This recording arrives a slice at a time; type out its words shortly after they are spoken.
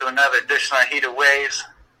another edition of Heated Waves.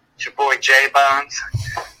 It's your boy J-Bones.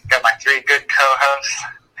 Got my three good co-hosts.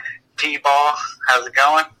 T-Ball, how's it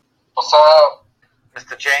going? What's up?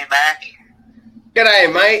 Mr. J-Mac.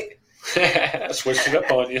 G'day, mate. I switched it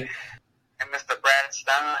up on you. And Mr. Brad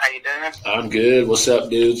Stone, how you doing? I'm good. What's up,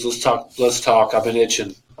 dudes? Let's talk. I've been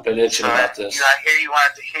itching about this. I hear you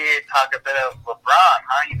wanted to talk a bit of LeBron,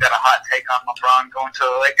 huh? You got a hot take on LeBron going to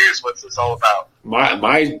the Lakers. What's this all about?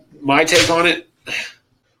 My take on it,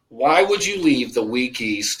 why would you leave the weak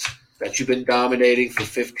East that you've been dominating for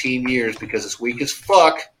 15 years because it's weak as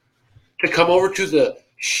fuck to come over to the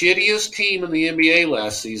shittiest team in the NBA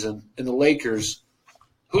last season in the Lakers?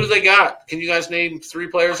 Who do they got? Can you guys name three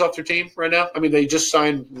players off their team right now? I mean, they just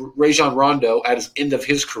signed Rajon Rondo at his end of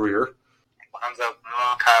his career. Lonzo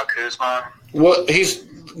Ball, Kyle Kuzma. Well, he's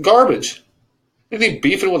garbage. Isn't he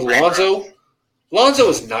beefing with Lonzo? Lonzo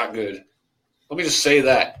is not good. Let me just say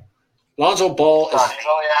that. Lonzo Ball is... He's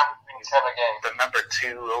only averaging 10 a game. The number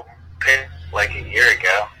 2 pick like a year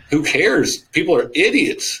ago. Who cares? People are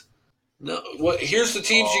idiots. No, here's the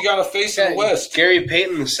teams you got to face in the West. Gary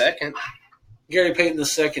Payton II. Gary Payton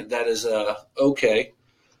II, that is okay.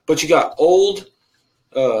 But you got old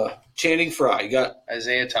Channing Frye. You got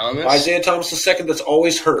Isaiah Thomas. Isaiah Thomas II that's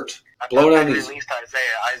always hurt. Blown out knees. Released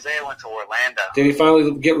Isaiah. Isaiah went to Orlando. Did he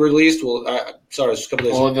finally get released? Well, sorry, it's a couple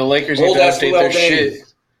days ago. Well, the Lakers need to update their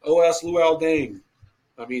shit. O.S. Luol Deng.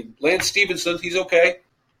 I mean, Lance Stevenson, he's okay.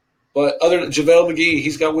 But other than JaVale McGee,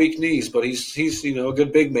 he's got weak knees, but he's a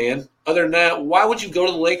good big man. Other than that, why would you go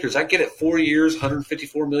to the Lakers? I get it, 4 years,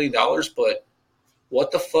 $154 million, but what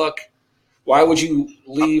the fuck? Why would you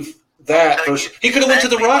leave that? He could have went to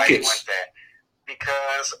the Rockets.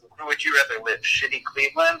 Because would you rather live shitty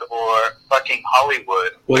Cleveland or fucking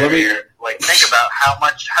Hollywood? Well, think about how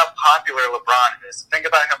popular LeBron is. Think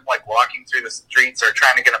about him walking through the streets or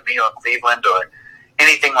trying to get a meal in Cleveland or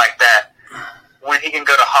anything like that. When he can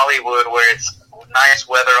go to Hollywood where it's nice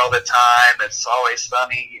weather all the time, it's always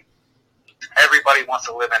sunny. Everybody wants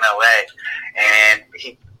to live in LA, and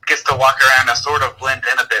he gets to walk around and sort of blend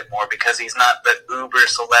in a bit more because he's not the uber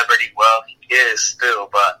celebrity. Well, he is still,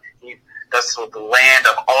 but that's the land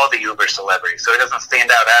of all the uber celebrities, so he doesn't stand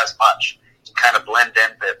out as much. He kind of blend in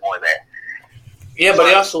a bit more there. Yeah,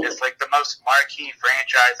 but it's like the most marquee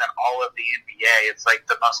franchise in all of the NBA. It's like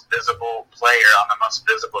the most visible player on the most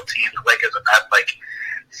visible team. The Lakers have had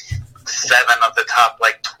 7 of the top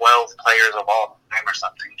 12 players of all time or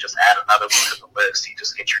something. Just add another one to the list. You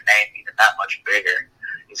just get your name even that much bigger.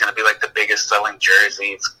 He's going to be the biggest selling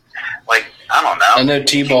jersey. It's I don't know. I know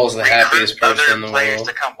T-Ball's the happiest person in the players world.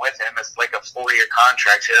 to come with him. It's like a 4-year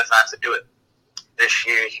contract. He doesn't have to do it this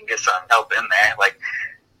year. He can get some help in there.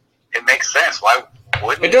 It makes sense. Why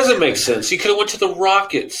wouldn't it? Doesn't make sense. He could have went to the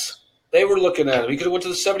Rockets. They were looking at him. He could have went to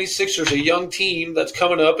the 76ers, a young team that's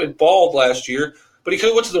coming up and balled last year. But he could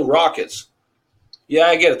have went to the Rockets. Yeah,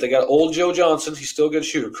 I get it. They got old Joe Johnson. He's still a good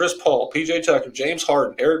shooter. Chris Paul, P.J. Tucker, James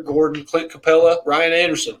Harden, Eric Gordon, Clint Capella, Ryan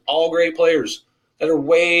Anderson. All great players that are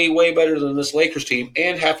way, way better than this Lakers team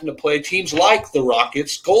and having to play teams like the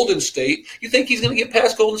Rockets, Golden State. You think he's going to get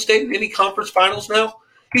past Golden State in any conference finals now?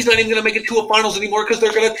 He's not even going to make it to a finals anymore because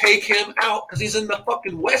they're going to take him out because he's in the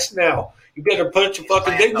fucking West now. You better put your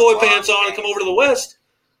fucking big boy pants on and come over to the West.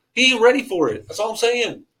 He ain't ready for it. That's all I'm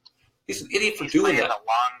saying. He's an idiot for doing that. He's playing the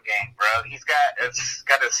long game, bro. He's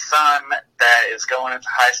got his son that is going into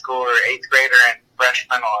high school or 8th grader and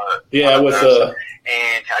freshman or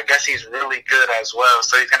and I guess he's really good as well.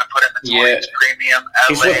 So he's going to put him into his premium LA.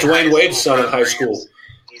 He's with Dwayne Wade's son in high school.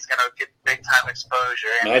 He's going to get big time exposure.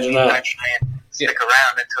 Imagine that. Stick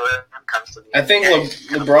around until it comes to the I think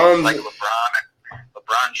LeBron and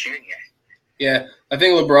LeBron Jr. Yeah, I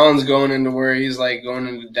think LeBron's going into where he's going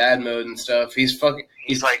into dad mode and stuff. He's 30.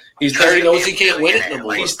 He knows he can't win it no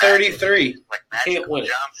more. He's 33. He can't win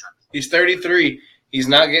it. He's 33. He's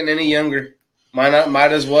not getting any younger. Might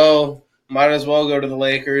as well go to the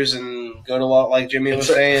Lakers and go to like Jimmy was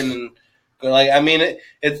saying and go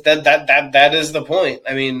it's that is the point.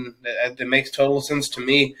 I mean, it makes total sense to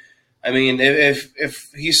me. I mean,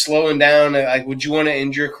 if he's slowing down, would you want to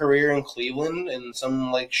end your career in Cleveland in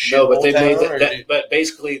some shit? No, but they made but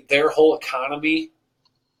basically their whole economy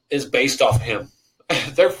is based off him.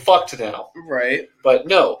 They're fucked now, right? But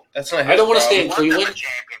no, that's not. I don't want to stay in Cleveland. Cleveland.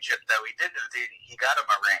 Championship though, he got him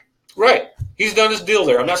a ring. Right, he's done his deal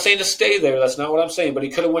there. I'm not saying to stay there. That's not what I'm saying. But he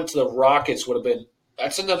could have went to the Rockets. Would have been.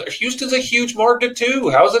 That's another. Houston's a huge market too.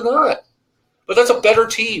 How's it not? But that's a better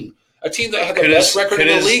team. A team that had the best record in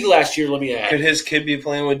the league last year, let me add. Could his kid be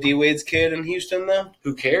playing with D-Wade's kid in Houston, though?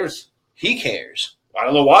 Who cares? He cares. I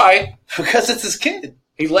don't know why. Because it's his kid.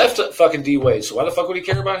 He left fucking D-Wade, so why the fuck would he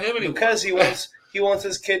care about him anymore? Because he wants he wants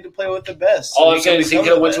his kid to play with the best. All so I'm saying is he become could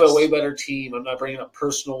have the went to a best. way better team. I'm not bringing up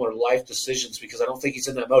personal or life decisions because I don't think he's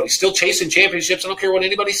in that mode. He's still chasing championships. I don't care what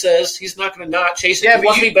anybody says. He's not going to not chase it. Yeah, he but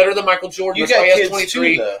wants to be better than Michael Jordan. you That's why got he has kids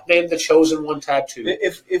 23, too, though. named the chosen one tattoo.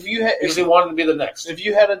 If you had Because he wanted to be the next. if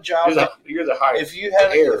you had a job You're the high. if you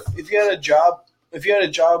had heir. if you had a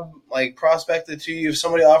job like prospected to you, if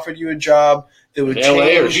somebody offered you a job that would LA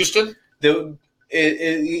or change Houston? that would,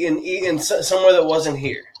 in somewhere that wasn't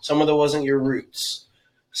here, somewhere that wasn't your roots,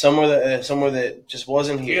 somewhere that just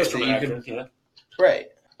wasn't He here. is from that you Akron, could, yeah. right.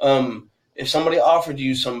 If somebody offered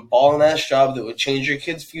you some ballin' ass job that would change your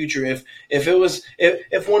kid's future,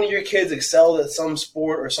 if one of your kids excelled at some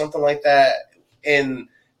sport or something like that, and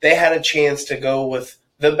they had a chance to go with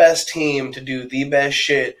the best team to do the best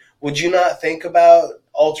shit, would you not think about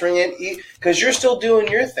altering it? Because you're still doing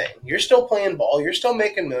your thing. You're still playing ball. You're still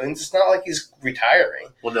making millions. It's not like he's retiring.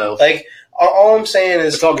 Well, no. Like, all I'm saying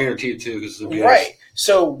is... It's all guaranteed, too. Cause right.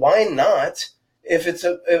 So why not?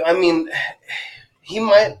 He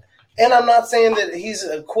might... And I'm not saying that he's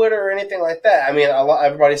a quitter or anything like that. I mean,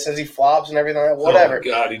 everybody says he flops and everything like that. Whatever. Oh,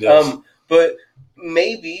 God, he does. But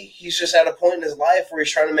maybe he's just at a point in his life where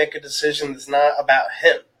he's trying to make a decision that's not about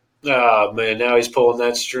him. Oh, man, now he's pulling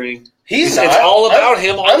that string. It's all about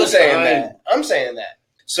him all the time. I'm saying that.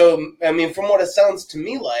 So, I mean, from what it sounds to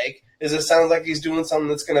me like, is it sounds like he's doing something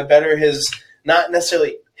that's going to better his, not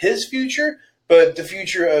necessarily his future, but the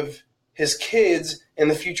future of his kids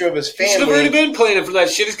and the future of his family. He's already been planning for that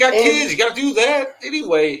shit. He's got kids. You got to do that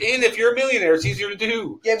anyway. And if you're a millionaire, it's easier to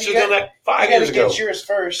do. Yeah, should have done that 5 years ago. You got to get yours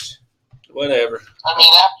first. Whatever. I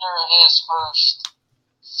mean, after his first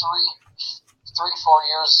 4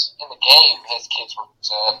 years in the game, his kids were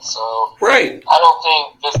set. So right. I don't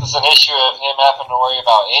think this is an issue of him having to worry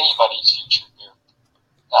about anybody's future here.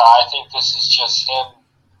 I think this is just him.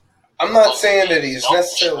 I'm not saying that he's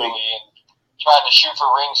necessarily trying to shoot for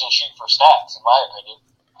rings and shoot for stats, in my opinion.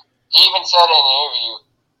 He even said in an interview,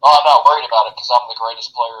 I'm not worried about it because I'm the greatest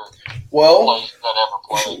player that ever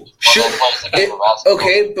played.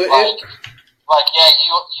 Okay, but...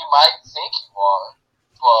 you might think you are,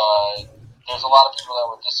 but there's a lot of people that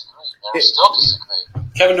would disagree. They would still disagree.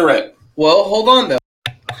 Kevin Durant. Well, hold on, though.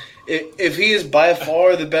 If he is by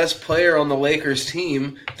far the best player on the Lakers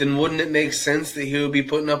team, then wouldn't it make sense that he would be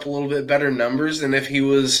putting up a little bit better numbers than if he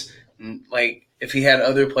was, like, if he had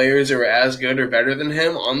other players that were as good or better than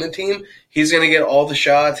him on the team? He's going to get all the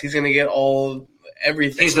shots. He's going to get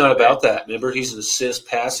everything. He's not about that. Remember, he's an assist,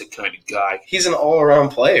 pass it kind of guy. He's an all-around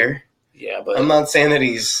player. Yeah, but I'm not saying that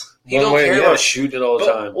he's... He don't care about shooting it all the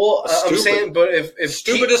time. Well, I'm saying, but if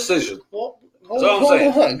stupid decision. Well, That's all I'm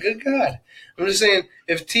saying. Hold on, good God. I'm just saying,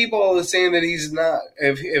 if T-Ball is saying that he's not,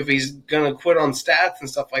 if he's going to quit on stats and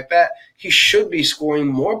stuff like that, he should be scoring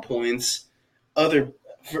more points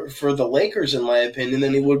for the Lakers, in my opinion,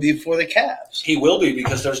 than he would be for the Cavs. He will be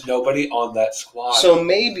because there's nobody on that squad. So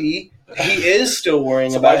maybe he is still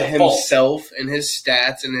worrying about himself and his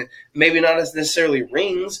stats, and maybe not as necessarily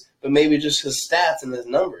rings, but maybe just his stats and his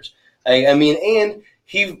numbers. I mean, and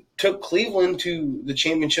he took Cleveland to the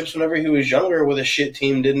championships whenever he was younger with a shit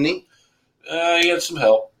team, didn't he? He had some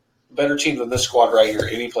help. Better team than this squad right here.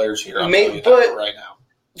 Any players here, I'm telling you but that right now.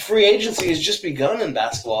 Free agency has just begun in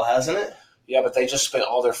basketball, hasn't it? Yeah, but they just spent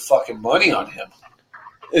all their fucking money on him.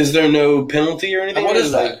 Is there no penalty or anything? And what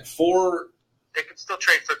is that? They could still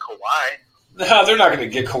trade for Kawhi. No, they're not going to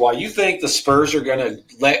get Kawhi. You think the Spurs are going to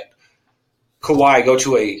let Kawhi go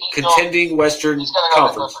to a contending Western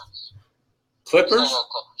Conference? Clippers?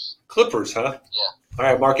 Clippers, huh? Yeah. All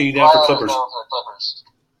right, Mark, are you down for Clippers?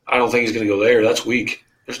 I don't think he's going to go there. That's weak.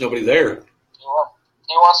 There's nobody there.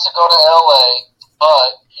 He wants to go to L.A.,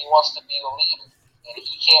 but he wants to be the leader. And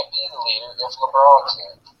he can't be the leader if LeBron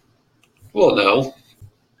can't. Well, no.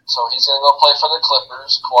 So he's going to go play for the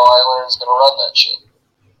Clippers. Kawhi Leonard's going to run that shit.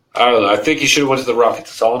 I don't know. I think he should have went to the Rockets.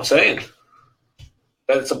 That's all I'm saying.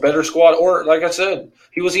 It's a better squad. Or, like I said,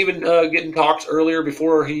 he was even getting talks earlier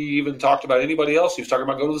before he even talked about anybody else. He was talking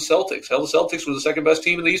about going to the Celtics. Hell, the Celtics were the second best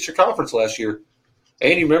team in the Eastern Conference last year.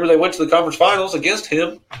 And you remember they went to the conference finals against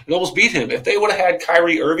him and almost beat him. If they would have had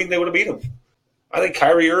Kyrie Irving, they would have beat him. I think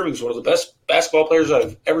Kyrie Irving is one of the best basketball players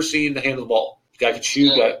I've ever seen to handle the ball. The guy could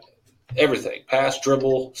shoot, got everything. Pass,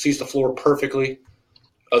 dribble, sees the floor perfectly.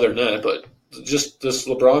 Other than that, but just this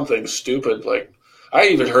LeBron thing is stupid. Like, I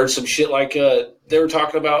even heard some shit like they were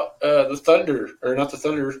talking about the Thunder, or not the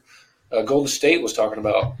Thunder, Golden State was talking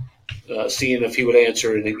about seeing if he would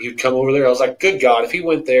answer and he'd come over there. I was like, good God, if he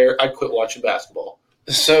went there, I'd quit watching basketball.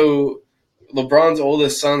 So LeBron's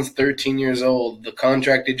oldest son's 13 years old. The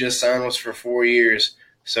contract he just signed was for 4 years.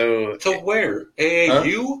 So to where?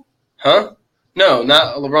 AAU? Huh? No,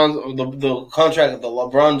 not LeBron. The contract that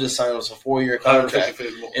LeBron just signed was a 4-year contract.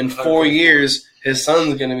 In 4 years, his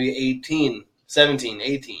son's going to be 18, 17,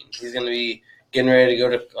 18. He's going to be getting ready to go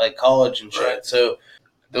to like college and shit. Right. So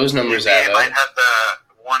those numbers add up. Might have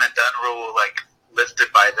the one and done rule like lifted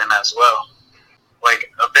by then as well. Like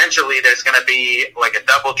eventually, there's going to be like a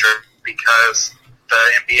double jerk because the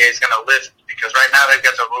NBA is going to lift. Because right now they've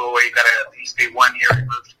got the rule where you got to at least be 1 year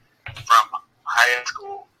removed from high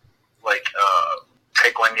school. Like,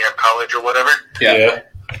 take 1 year of college or whatever. Yeah.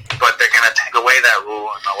 But they're going to take away that rule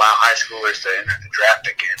and allow high schoolers to enter the draft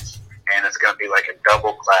again. And it's going to be like a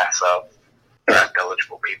double class of draft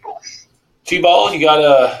eligible people. T-Ball, you got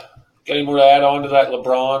any more to add on to that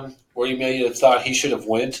LeBron, where you may have thought he should have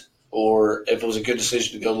went, or if it was a good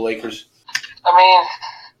decision to go to the Lakers? I mean,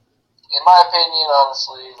 in my opinion,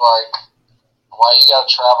 honestly, like, why you got to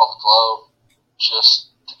travel the globe just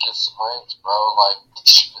to get some rings, bro? Like,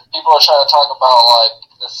 people are trying to talk about, like,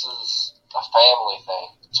 this is a family thing.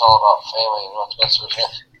 It's all about family and what's best for him.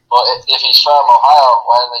 Well, if he's from Ohio,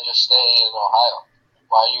 why didn't they just stay in Ohio?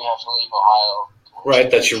 Why do you have to leave Ohio? Right,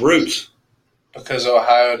 that's your roots. Because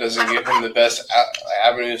Ohio doesn't give him the best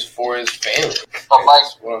avenues for his family. But like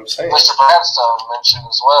that's what I'm saying. Mr. Bradstone mentioned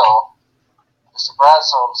as well, Mr.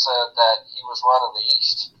 Bradstone said that he was running the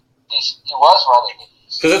East. He was running the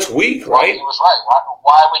East. Because it's weak, right? He was right.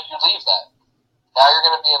 Why would you leave that? Now you're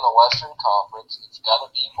going to be in the Western Conference. It's going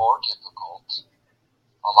to be more difficult,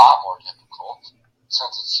 a lot more difficult,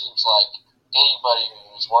 since it seems like anybody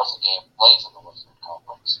who's worth a damn plays in the Western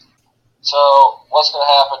Conference. So what's going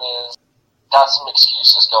to happen is got some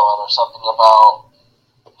excuses going or something about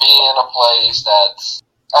being in a place that's,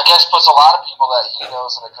 I guess, puts a lot of people that he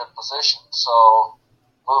knows in a good position. So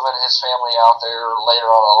moving his family out there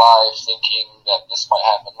later on in life thinking that this might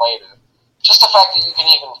happen later. Just the fact that you can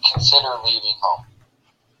even consider leaving home.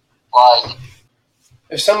 Like,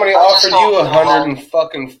 if somebody offered you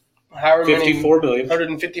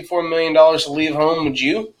 $154 million to leave home, would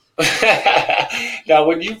you? Now,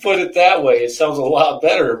 when you put it that way, it sounds a lot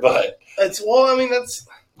better, but that's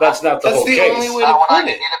not the whole case. That's the only way to put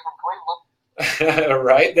it.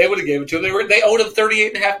 Right? They would have gave it to him. They owed him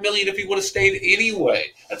 $38.5 million if he would have stayed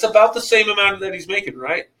anyway. That's about the same amount that he's making,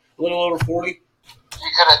 right? A little over 40. You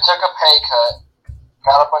could have took a pay cut,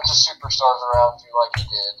 got a bunch of superstars around you like he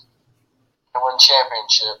did, and win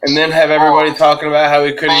championships. And then have everybody talking about how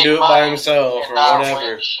he couldn't do it by himself or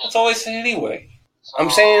whatever. That's all I say anyway. So, I'm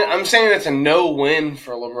saying it's a no-win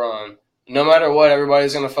for LeBron. No matter what,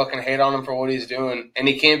 everybody's gonna fucking hate on him for what he's doing, and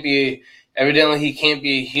he can't be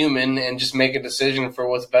a human and just make a decision for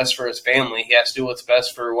what's best for his family. He has to do what's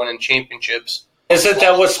best for winning championships. Isn't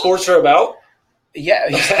that what sports are about? Yeah,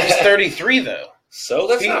 he's 33 though. So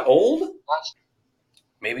that's not old.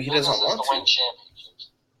 Maybe he doesn't want to win championships.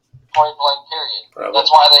 Point blank. Period. Probably.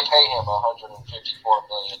 That's why they pay him $154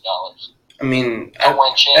 million. I mean,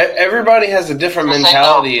 everybody has a different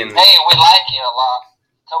mentality. Hey, we like you a lot.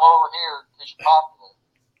 Come over here because you're popular.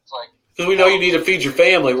 It's like, because we know you need to feed your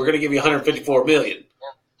family. We're going to give you $154 million.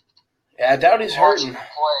 Yeah, I doubt he's hurting. Play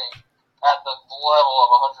at the level of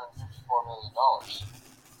 $154 million.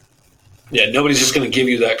 Yeah, nobody's just going to give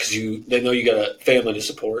you that because they know you got a family to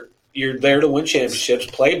support. You're there to win championships,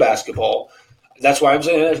 play basketball. That's why I'm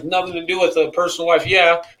saying it has nothing to do with a personal life.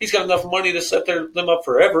 Yeah, he's got enough money to set them up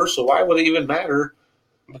forever, so why would it even matter?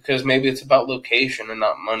 Because maybe it's about location and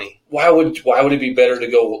not money. Why would it be better to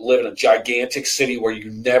go live in a gigantic city where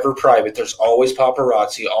you're never private? There's always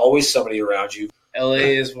paparazzi, always somebody around you. LA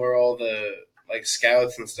is where all the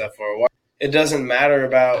scouts and stuff are. It doesn't matter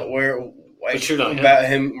about where about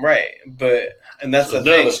him, right? And that's the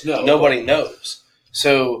thing. Nobody knows.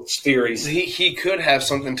 So it's theories. He could have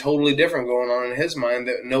something totally different going on in his mind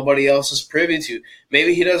that nobody else is privy to.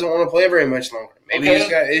 Maybe he doesn't want to play very much longer. Maybe he's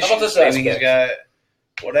got issues. How about this Maybe he's got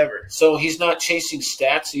whatever. So he's not chasing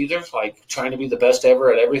stats either, like trying to be the best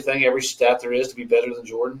ever at everything, every stat there is to be better than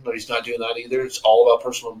Jordan. But he's not doing that either. It's all about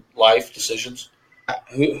personal life decisions.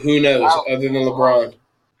 Who knows? Other than LeBron,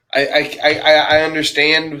 I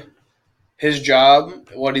understand his job.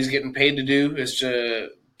 What he's getting paid to do is to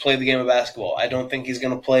play the game of basketball. I don't think he's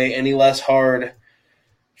going to play any less hard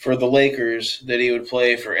for the Lakers than he would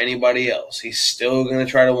play for anybody else. He's still going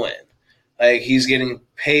to try to win. Like, he's getting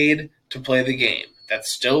paid to play the game.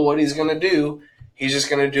 That's still what he's going to do. He's just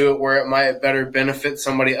going to do it where it might better benefit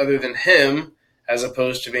somebody other than him, as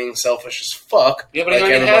opposed to being selfish as fuck. Yeah, but he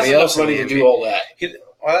already has enough money to do all that.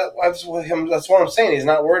 Well, that's what I'm saying. He's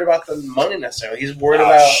not worried about the money necessarily. He's worried Oh,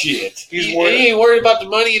 about shit. He's worried. He ain't worried about the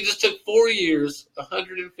money. He just took 4 years,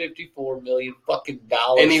 $154 million fucking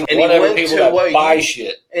dollars. And he whatever went people to that what buy you-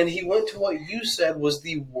 shit. And he went to what you said was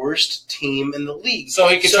the worst team in the league. So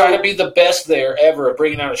he could try to be the best there ever at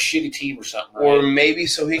bringing out a shitty team or something, right? or maybe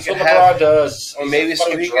so he That's could what have, LeBron does. or He's maybe a so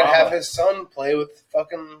fucking he drama. could have his son play with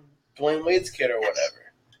fucking Dwayne Wade's kid or whatever.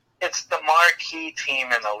 It's the marquee team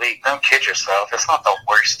in the league. Don't kid yourself. It's not the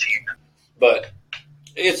worst team. But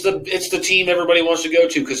it's the team everybody wants to go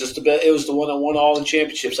to because it was the one that won all the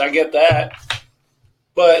championships. I get that,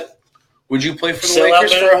 but Would you play for the Sell out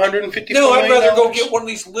Lakers there? for $154 no, I'd million? rather go get one of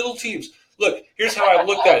these little teams. Look, here's how I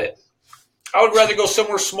looked at it. I would rather go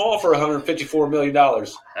somewhere small for $154 million.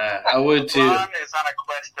 I would too. LeBron is on a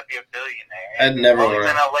quest to be a billionaire. I'd never While he's want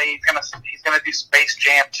in LA. He's gonna do Space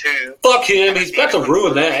Jam 2. Fuck him. He's about to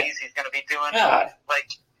ruin that. He's gonna be doing God. like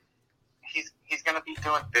he's gonna be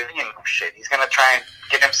doing billion shit. He's gonna try and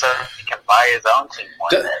get himself. He can buy his own team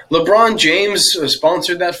one day. LeBron James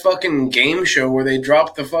sponsored that fucking game show where they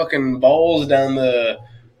dropped the fucking balls down the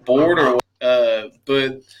board,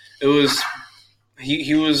 but it was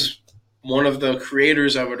he was one of the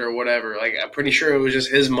creators of it or whatever. Like I'm pretty sure it was just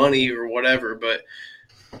his money or whatever. But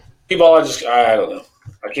People, I don't know.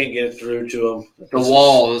 I can't get it through to him. the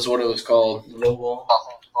wall is what it was called. The wall. I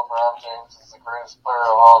think LeBron James is the greatest player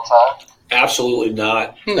of all time. Absolutely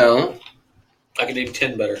not. No, I can name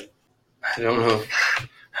 10 better. I don't know.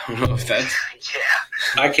 I don't know if that's.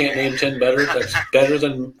 Yeah, I can't name 10 better. That's better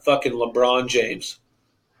than fucking LeBron James.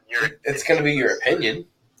 It's going to be your opinion.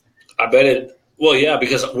 I bet it. Well, yeah,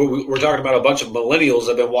 because we're talking about a bunch of millennials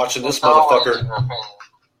that have been watching this It's always motherfucker. your opinion.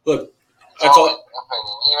 Look, It's that's always all. an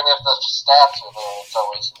opinion. Even if the stats are there, it's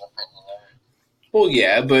always an opinion. Well,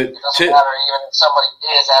 yeah, but It doesn't matter even if somebody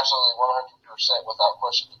is absolutely 100% without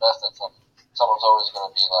question the best at something. Someone's always going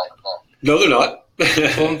to be like, no. No, they're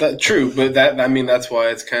not. well, true. But that's why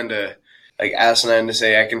it's kind of like asinine to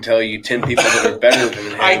say I can tell you 10 people that are better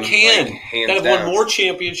than him. I can. like, hands that have down. won more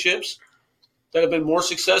championships, that have been more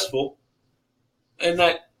successful, and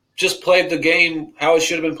that just played the game how it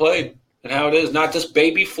should have been played and how it is. Not just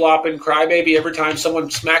baby flopping, crybaby every time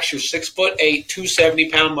someone smacks your 6'8",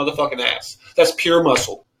 270-pound motherfucking ass. That's pure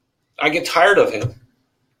muscle. I get tired of him.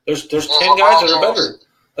 There's 10 guys that are better.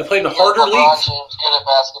 They play in a harder LeBron league. James good at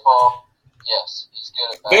basketball? Yes, he's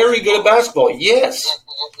good at basketball. Very good at basketball. Yes. Is he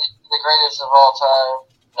the greatest of all time?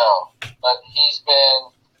 No. But he's been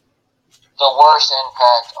the worst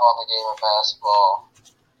impact on the game of basketball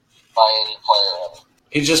by any player ever.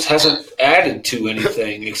 He just hasn't added to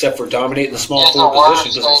anything except for dominating the small He's the forward worst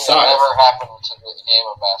position thing because of that size. ever happened to the game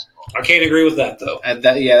of basketball. I can't agree with that, though.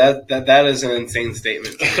 That is an insane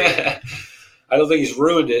statement. I don't think he's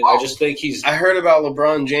ruined it. I just think he's. I heard about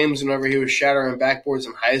LeBron James whenever he was shattering backboards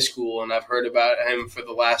in high school, and I've heard about him for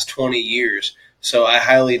the last 20 years. So I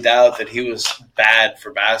highly doubt that he was bad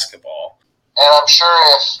for basketball. And I'm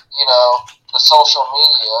sure if, the social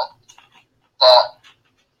media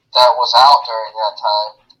that was out during that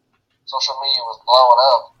time, social media was blowing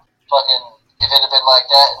up. Fucking, if it had been like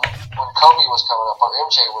that when Kobe was coming up or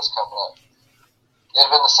MJ was coming up, it'd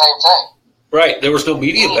have been the same thing. Right. There was no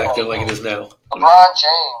media back then like it is now. LeBron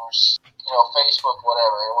James, Facebook,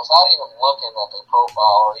 whatever, and without even looking at their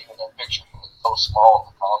profile or even their picture, it's so small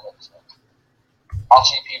in the comments. I'll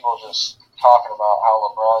see people just talking about how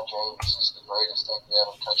LeBron James is the greatest thing to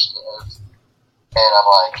ever touch the earth. And I'm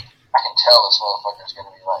like, I can tell this motherfucker's going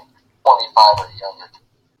to be like 25 or younger.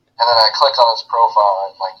 And then I click on his profile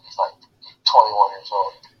and he's like 21 years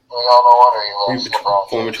old. We all no wonder he loves LeBron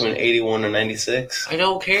Born James. between 81 and 96. I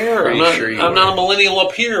don't care. Pretty sure you I'm not a were. millennial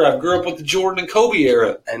up here. I grew up with the Jordan and Kobe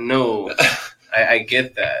era. I know. I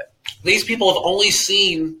get that. These people have only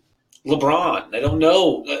seen LeBron. They don't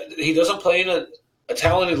know. He doesn't play in a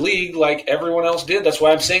talented league like everyone else did. That's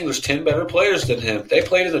why I'm saying there's 10 better players than him. They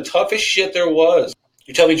played in the toughest shit there was.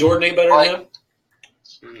 You tell me Jordan ain't better than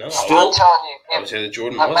him? No, Still- I'm telling you, I would say that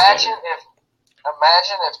Jordan was imagine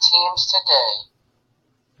better. if teams today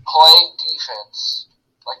played defense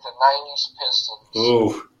like the 90s Pistons, Ooh.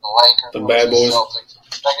 the Lakers, The bad boys. Celtics,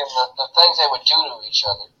 like the things they would do to each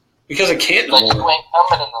other. Because it can't no Like, you more. ain't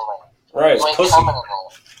coming in the lane. Right, You it's ain't pussy. coming in the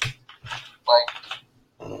lane. Like,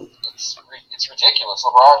 it's ridiculous.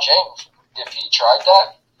 LeBron James, if he tried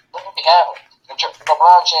that, look what we have.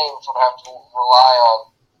 LeBron James would have to rely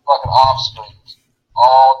on fucking off screens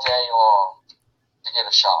all day long to get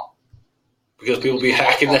a shot. Because people be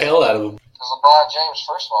hacking the hell out of him. Because LeBron James,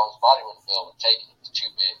 first of all, his body wouldn't be able to take it. It's too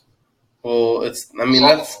big. Well,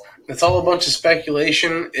 it's all a bunch of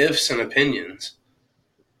speculation, ifs, and opinions.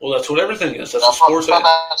 Well, that's what everything is. That's what That's what sports is. we're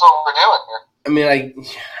doing here. I mean,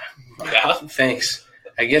 Yeah. thanks.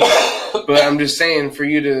 I get that, but I'm just saying for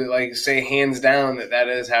you to like say hands down that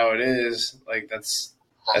is how it is. Like that's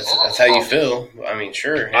how you feel. I mean,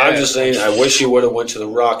 sure. Yeah. I'm just saying, I wish he would have went to the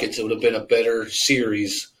Rockets. It would have been a better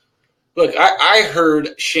series. Look, I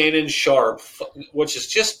heard Shannon Sharp, which is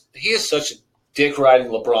just, he is such a dick-riding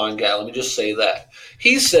LeBron guy. Let me just say that.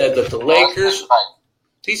 He said that the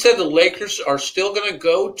Lakers are still going to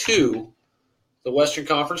go to the Western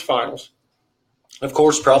Conference Finals. Of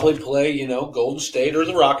course, probably play, Golden State or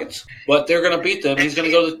the Rockets. But they're going to beat them. He's going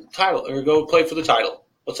to go to the title, or go play for the title.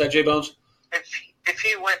 What's that, J-Bones? If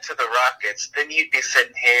he went to the Rockets, then you'd be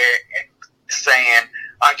sitting here and saying,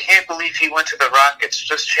 I can't believe he went to the Rockets,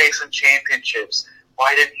 just chasing championships.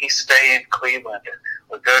 Why didn't he stay in Cleveland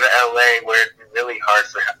or go to L.A. where it'd be really hard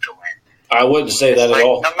for him to win? I wouldn't say that at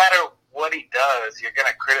all. No matter what he does, you're going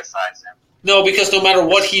to criticize him. No, because no matter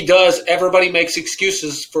what he does, everybody makes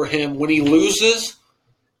excuses for him when he loses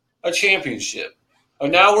a championship.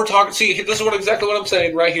 And now we're talking. See, this is exactly what I'm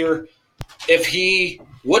saying right here. If he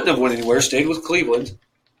wouldn't have went anywhere, stayed with Cleveland,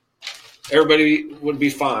 everybody would be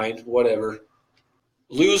fine, whatever.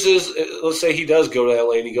 Loses, let's say he does go to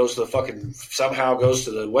LA and he goes to somehow goes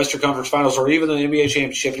to the Western Conference Finals or even the NBA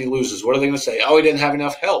championship and he loses. What are they going to say? Oh, he didn't have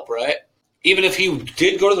enough help, right? Even if he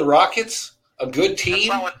did go to the Rockets, a good team. That's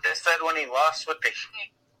not what they said when he lost with the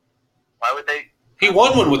Heat. Why would they? He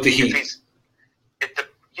won one with the Heat.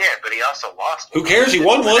 Yeah, but he also lost. Who cares? He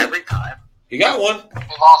won one. Every time. He got one.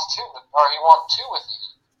 He lost two, or he won two with the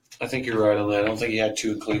Heat. I think you're right on that. I don't think he had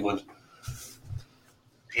two in Cleveland.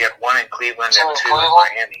 He had one in Cleveland Two and in two Cleveland?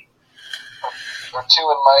 in Miami. Or two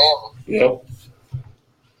in Miami. Yep.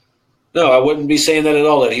 No, I wouldn't be saying that at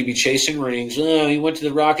all, that he'd be chasing rings. Oh, he went to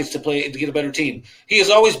the Rockets to get a better team. He is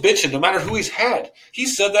always bitching, no matter who he's had. He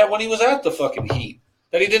said that when he was at the fucking Heat,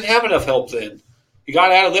 that he didn't have enough help then. He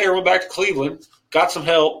got out of there, went back to Cleveland, got some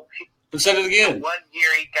help, and said it again. One year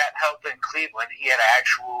he got help in Cleveland. He had an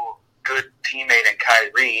actual good teammate in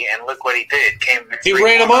Kyrie, and look what he did. He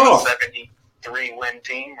ran him off. 73-win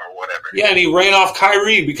team or whatever. Yeah, and he ran off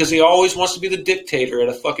Kyrie because he always wants to be the dictator at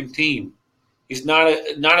a fucking team. He's not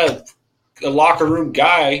a locker room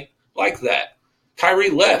guy like that. Kyrie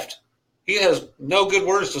left. He has no good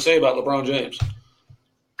words to say about LeBron James.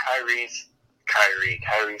 Kyrie's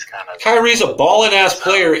kind of... Kyrie's a ballin'-ass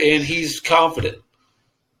player, and he's confident.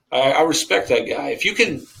 I respect that guy. If you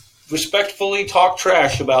can respectfully talk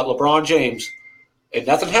trash about LeBron James, and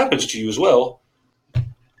nothing happens to you as well,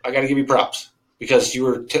 I got to give you props. Because you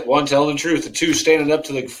were, one, telling the truth, and two, standing up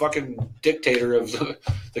to the fucking dictator of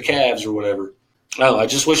the Cavs or whatever. I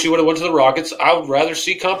just wish he would have went to the Rockets. I would rather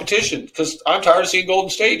see competition because I'm tired of seeing Golden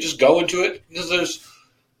State just go into it because there's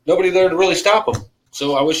nobody there to really stop them.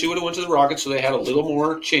 So I wish he would have went to the Rockets so they had a little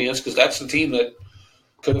more chance because that's the team that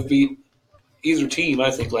could have beat either team,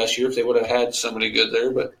 I think, last year if they would have had somebody good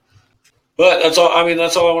there. But that's all. I mean,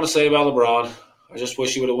 that's all I want to say about LeBron. I just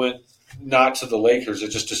wish he would have went not to the Lakers.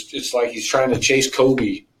 It's like he's trying to chase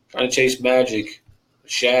Kobe, trying to chase Magic,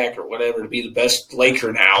 Shaq, or whatever to be the best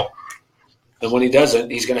Laker now. And when he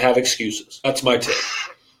doesn't, he's going to have excuses. That's my take.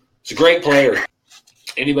 He's a great player.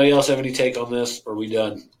 Anybody else have any take on this? Or are we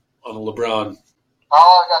done on LeBron?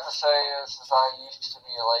 All I got to say is I used to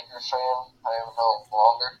be a Lakers fan. I am no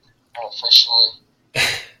longer. I'm officially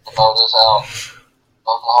the vote is out.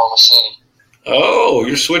 Oklahoma City. Oh,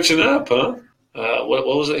 you're switching up, huh? What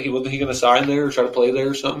was it? Wasn't he going to sign there or try to play there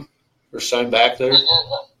or something? Or sign back there? He did.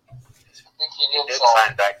 I think he He did did sign.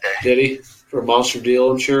 sign back there. Did he? For a monster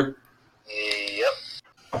deal, I'm sure.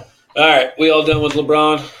 Yep. All right, we all done with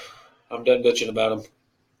LeBron. I'm done bitching about him.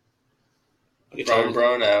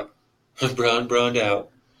 Brown out. Brown out.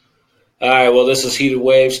 All right, well, this is Heated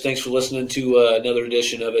Waves. Thanks for listening to another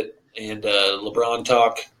edition of it and LeBron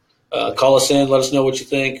Talk. Call us in. Let us know what you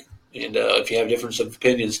think. And if you have difference of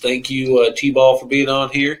opinions, thank you, T-Ball, for being on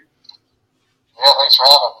here. Yeah, thanks for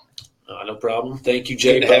having me. No problem. Thank you,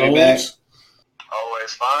 J Good to have you back. Bones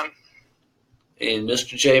Always fun. and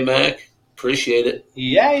Mr. J Mac. Appreciate it.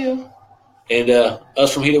 Yeah. And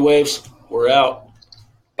us from Heated Waves, we're out.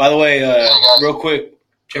 By the way, guys. real quick,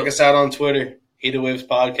 check us out on Twitter, Heated Waves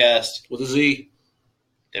Podcast, With a Z.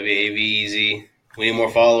 WAVEZ. We need more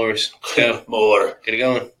followers. Let's go. More. Get it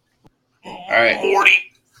going. All right.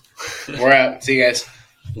 Morty. We're out. See you guys.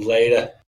 Later.